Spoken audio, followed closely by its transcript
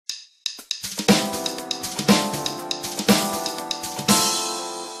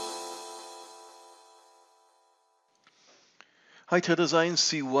Hi traders,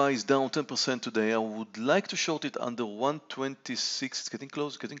 INCY is down 10% today. I would like to short it under 126. It's getting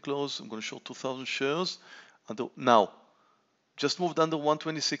close, getting close. I'm going to short 2,000 shares. Now, just moved under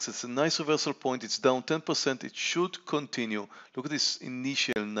 126. It's a nice reversal point. It's down 10%. It should continue. Look at this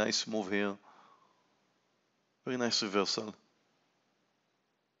initial nice move here. Very nice reversal.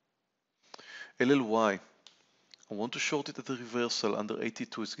 LLY. I want to short it at the reversal under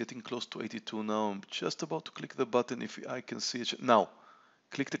 82. It's getting close to 82 now. I'm just about to click the button if I can see it. Now,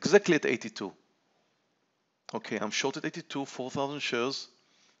 clicked exactly at 82. Okay, I'm short at 82, 4,000 shares.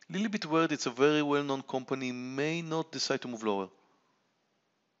 A little bit worried. It's a very well-known company. May not decide to move lower.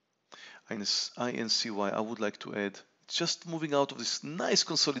 INCY, I would like to add. It's just moving out of this nice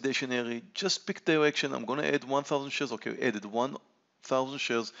consolidation area. Just pick direction. I'm going to add 1,000 shares. Okay, added 1,000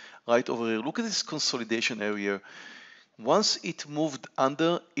 shares right over here. Look at this consolidation area. Once it moved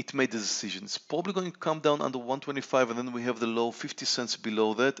under, it made the decision. It's probably going to come down under 125, and then we have the low 50 cents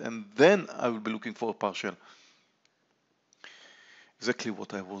below that, and then I will be looking for a partial. Exactly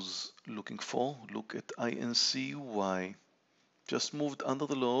what I was looking for. Look at INCY. Just moved under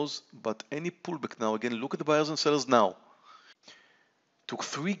the lows, but any pullback now. Again, look at the buyers and sellers now. Took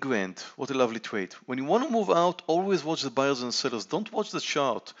 3 grand. What a lovely trade. When you want to move out, always watch the buyers and sellers. Don't watch the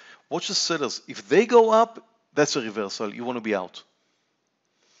chart. Watch the sellers. If they go up, that's a reversal. You want to be out.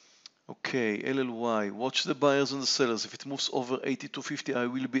 Okay, LLY. Watch the buyers and the sellers. If it moves over 82.50, I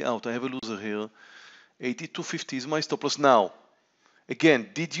will be out. I have a loser here. 82.50 is my stop loss. Now, again,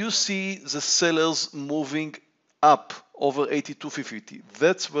 did you see the sellers moving up over 82.50?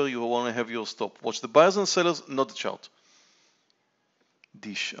 That's where you want to have your stop. Watch the buyers and sellers, not the chart.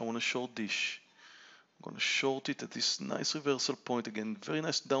 Dish. I want to short Dish. I'm going to short it at this nice reversal point again. Very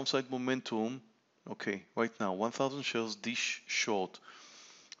nice downside momentum. Okay, right now 1,000 shares, Dish short.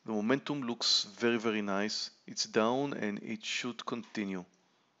 The momentum looks very, very nice. It's down and it should continue.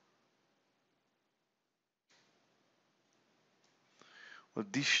 Well,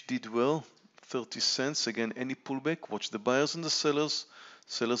 Dish did well. 30 cents. Again, any pullback. Watch the buyers and the sellers.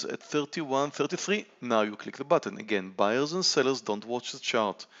 Sellers at 31, 33. Now you click the button. Again, buyers and sellers, don't watch the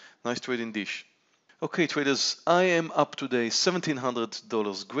chart. Nice trade in Dish. Okay, traders, I am up today,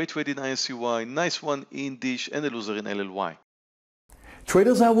 $1,700. Great trade in INCY, nice one in Dish, and a loser in LLY.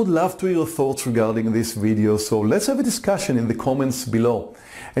 Traders, I would love to hear your thoughts regarding this video, so let's have a discussion in the comments below.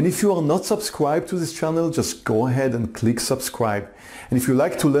 And if you are not subscribed to this channel, just go ahead and click subscribe. And if you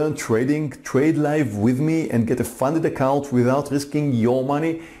like to learn trading, trade live with me and get a funded account without risking your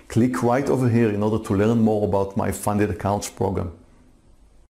money, click right over here in order to learn more about my funded accounts program.